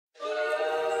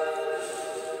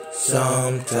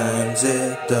Sometimes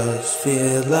it does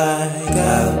feel like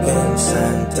I've been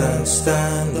sentenced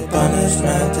and the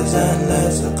punishment is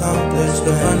endless accomplishment.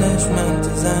 The punishment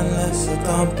is endless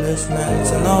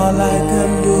accomplishments, and all I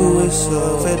can do is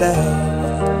serve it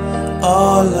out.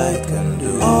 All I can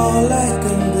do, all I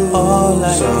can do, all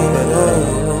I can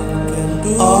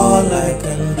do, all I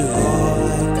can do,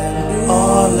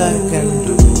 all I can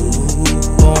do.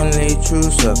 Only true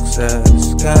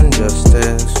success can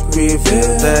justice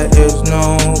reveal. There is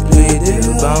no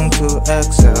pleading, bound to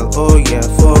excel. Oh yeah,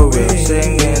 for real.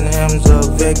 Singing hymns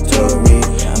of victory,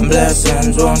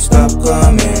 blessings won't stop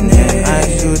coming in. I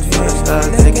shoot first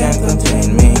as they can't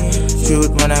contain me.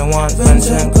 Shoot when I want friends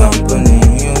and company.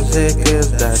 Music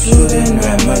is that shooting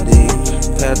remedy.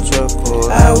 Petrichor,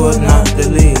 I would not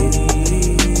delete.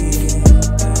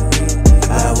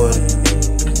 I would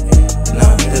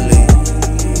not delete.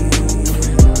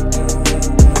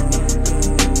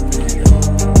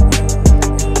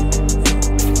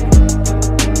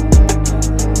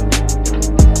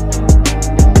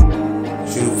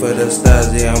 For the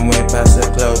stars, yeah, I'm way past the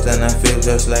clouds, and I feel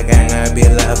just like I be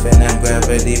laughing at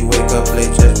gravity. Wake up late,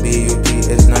 just BUT,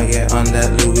 it's not yet on that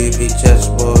Louis V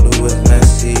chessboard. Who is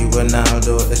Messi,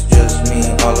 Ronaldo? It's just me,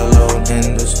 all alone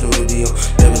in the studio.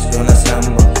 Lyrics gonna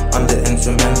assemble on the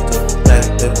instrumental, like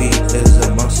the beat is a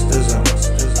must, is a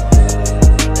must, is a must.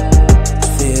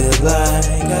 Feel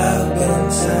like I've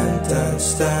been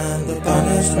sentenced and the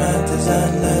punishment is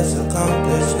endless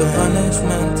accomplished. The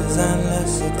punishment is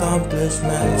endless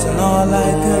accomplishments, and all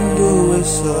I can do is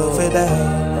serve it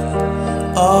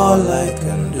out. All I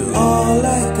can do, all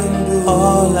I can do,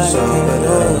 all I can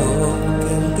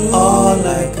do, all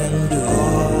I can do,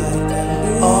 all I can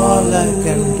do, all I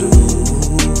can do,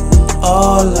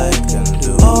 all I can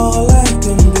do, all I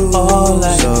can do, all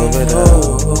I can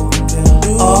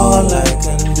do, all I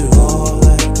can do.